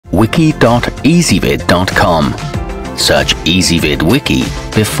wiki.ezvid.com. Search Ezvid Wiki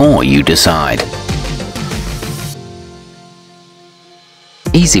before you decide.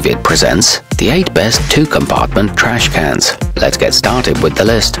 Ezvid presents the 8 best 2-compartment trash cans. Let's get started with the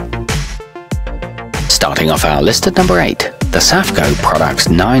list. Starting off our list at number 8, the Safco Products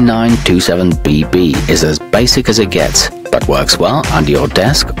 9927BB is as basic as it gets, but works well under your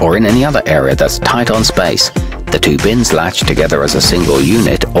desk or in any other area that's tight on space. The 2 bins latch together as a single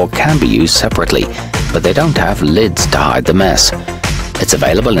unit or can be used separately, but they don't have lids to hide the mess. It's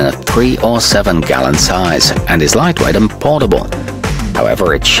available in a 3 or 7 gallon size and is lightweight and portable.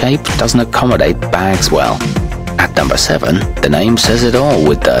 However, its shape doesn't accommodate bags well. At number 7, the name says it all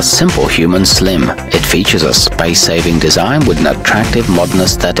with the simplehuman Slim. It features a space-saving design with an attractive modern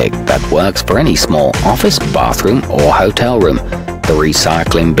aesthetic that works for any small office, bathroom or hotel room. The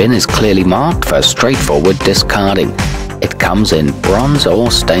recycling bin is clearly marked for straightforward discarding. It comes in bronze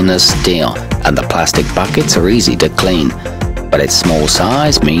or stainless steel, and the plastic buckets are easy to clean. But its small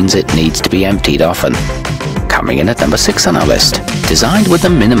size means it needs to be emptied often. Coming in at number 6 on our list. Designed with the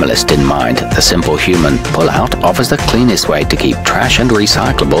minimalist in mind, the simplehuman pull-out offers the cleanest way to keep trash and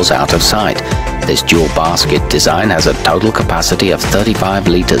recyclables out of sight. This dual basket design has a total capacity of 35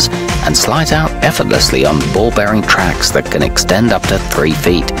 liters and slides out effortlessly on ball-bearing tracks that can extend up to 3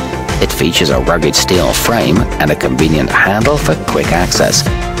 feet. It features a rugged steel frame and a convenient handle for quick access.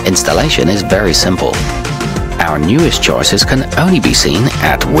 Installation is very simple. Our newest choices can only be seen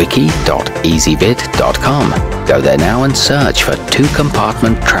at wiki.ezvid.com. Go there now and search for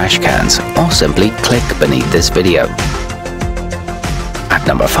 2-compartment trash cans, or simply click beneath this video. At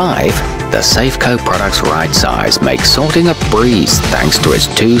number 5, the Safeco Products right size makes sorting a breeze thanks to its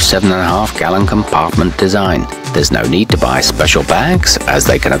 2 7.5 gallon compartment design. There's no need to buy special bags, as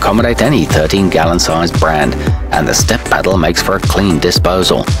they can accommodate any 13 gallon size brand, and the step pedal makes for a clean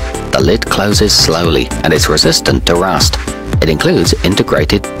disposal. The lid closes slowly and is resistant to rust. It includes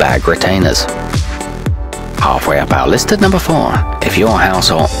integrated bag retainers. Halfway up our list at number 4, if your house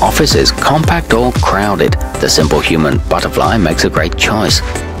or office is compact or crowded, the simplehuman Butterfly makes a great choice.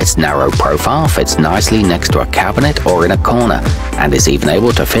 Its narrow profile fits nicely next to a cabinet or in a corner, and is even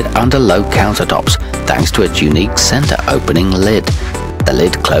able to fit under low countertops thanks to its unique center opening lid. The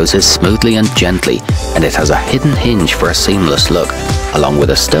lid closes smoothly and gently, and it has a hidden hinge for a seamless look, along with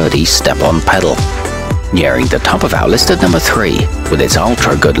a sturdy step-on pedal. Nearing the top of our list at number 3, with its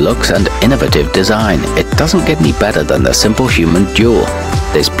ultra good looks and innovative design, it doesn't get any better than the simplehuman Dual.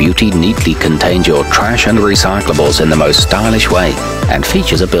 This beauty neatly contains your trash and recyclables in the most stylish way, and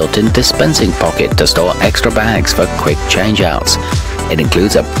features a built-in dispensing pocket to store extra bags for quick change-outs. It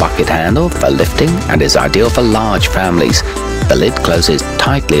includes a bucket handle for lifting and is ideal for large families. The lid closes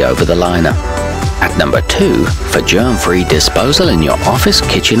tightly over the liner. At number 2, for germ-free disposal in your office,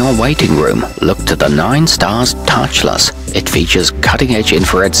 kitchen or waiting room, look to the 9 Stars Touchless. It features cutting-edge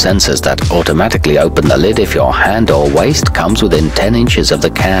infrared sensors that automatically open the lid if your hand or waist comes within 10 inches of the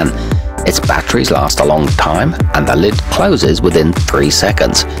can. Its batteries last a long time, and the lid closes within 3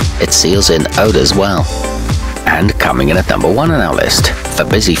 seconds. It seals in odors well. And coming in at number 1 on our list, for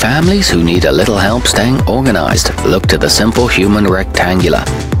busy families who need a little help staying organized, look to the simplehuman Rectangular.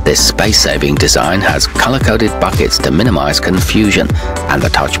 This space-saving design has color-coded buckets to minimize confusion, and the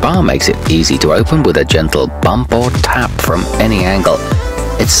touch bar makes it easy to open with a gentle bump or tap from any angle.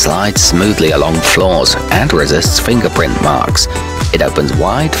 It slides smoothly along floors and resists fingerprint marks. It opens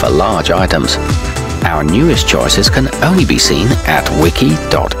wide for large items. Our newest choices can only be seen at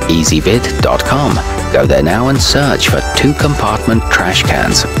wiki.ezvid.com. Go there now and search for 2-compartment trash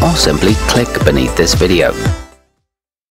cans, or simply click beneath this video.